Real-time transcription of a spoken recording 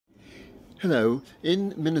Hello.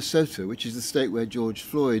 In Minnesota, which is the state where George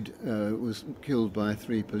Floyd was killed by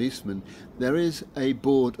three policemen, there is a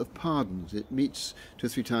board of pardons. It meets 2 or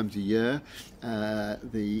 3 times a year.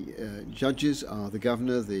 The judges are the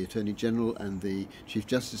governor, the attorney general, and the chief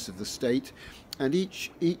justice of the state. And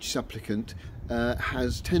each supplicant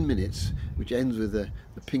has 10 minutes, which ends with the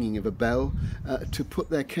pinging of a bell, to put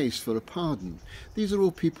their case for a pardon. These are all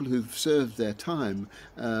people who've served their time,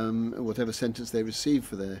 whatever sentence they receive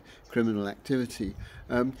for their criminal activity,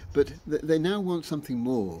 but they now want something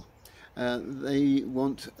more. They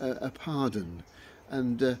want a pardon.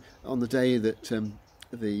 And on the day that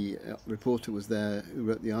the reporter was there who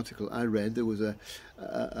wrote the article I read, there was a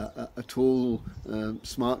tall,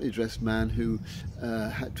 smartly dressed man who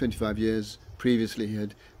had 25 years previously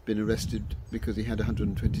had been arrested because he had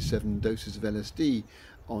 127 doses of LSD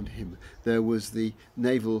on him. There was the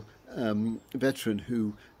naval veteran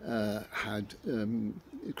who had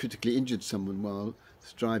critically injured someone while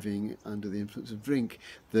driving under the influence of drink.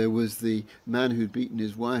 There was the man who'd beaten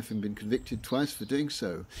his wife and been convicted twice for doing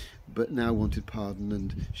so, but now wanted pardon,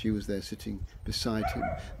 and she was there sitting beside him.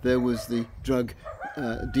 There was the drug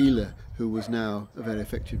dealer who was now a very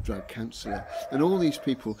effective drug counsellor, and all these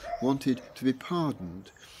people wanted to be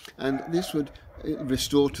pardoned, and this would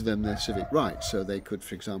restore to them their civic rights. So they could,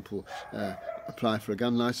 for example, apply for a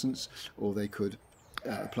gun licence, or they could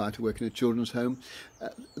apply to work in a children's home.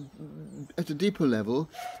 At a deeper level,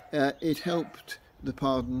 it helped the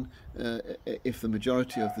pardon if the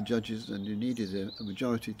majority of the judges, and you needed a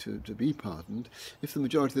majority to be pardoned, if the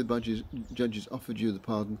majority of the judges offered you the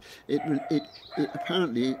pardon, it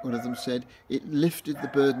apparently, one of them said, it lifted the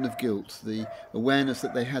burden of guilt, the awareness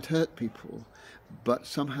that they had hurt people, but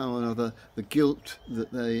somehow or other the guilt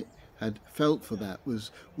that they had felt for that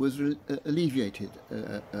was alleviated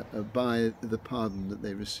by the pardon that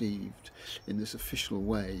they received in this official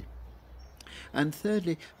way. And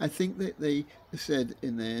thirdly, I think that they said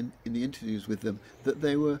in the interviews with them that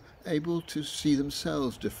they were able to see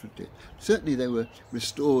themselves differently. Certainly they were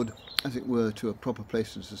restored, as it were, to a proper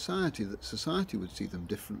place in society, that society would see them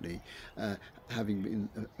differently, having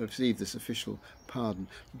received this official pardon.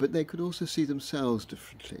 But they could also see themselves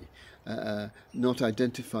differently, not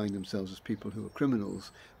identifying themselves as people who are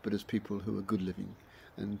criminals, but as people who are good living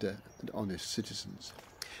and honest citizens.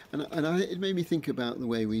 And it made me think about the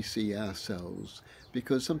way we see ourselves,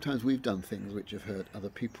 because sometimes we've done things which have hurt other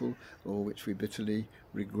people or which we bitterly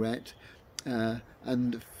regret,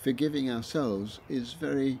 and forgiving ourselves is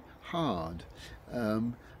very hard.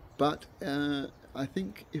 But I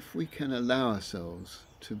think if we can allow ourselves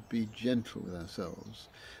to be gentle with ourselves,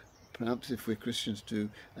 perhaps if we're Christians, to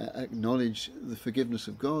acknowledge the forgiveness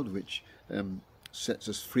of God, which sets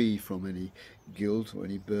us free from any guilt or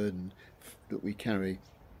any burden that we carry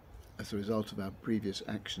as a result of our previous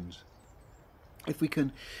actions. If we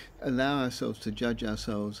can allow ourselves to judge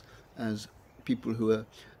ourselves as people who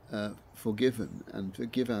are forgiven and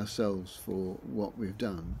forgive ourselves for what we've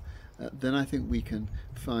done, then I think we can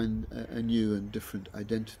find a new and different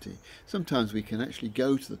identity. Sometimes we can actually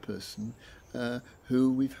go to the person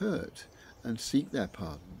who we've hurt and seek their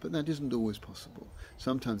pardon, but that isn't always possible.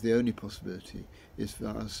 Sometimes the only possibility is for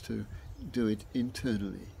us to do it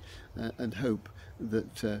internally, and hope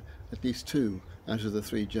that at least 2 out of the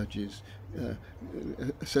 3 judges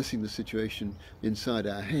assessing the situation inside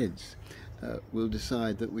our heads will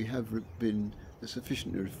decide that we have been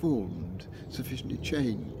sufficiently reformed, sufficiently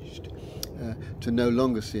changed, to no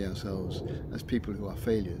longer see ourselves as people who are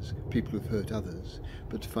failures, people who've hurt others,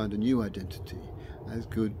 but to find a new identity as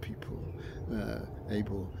good people,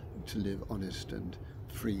 able to live honest and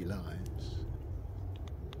free lives.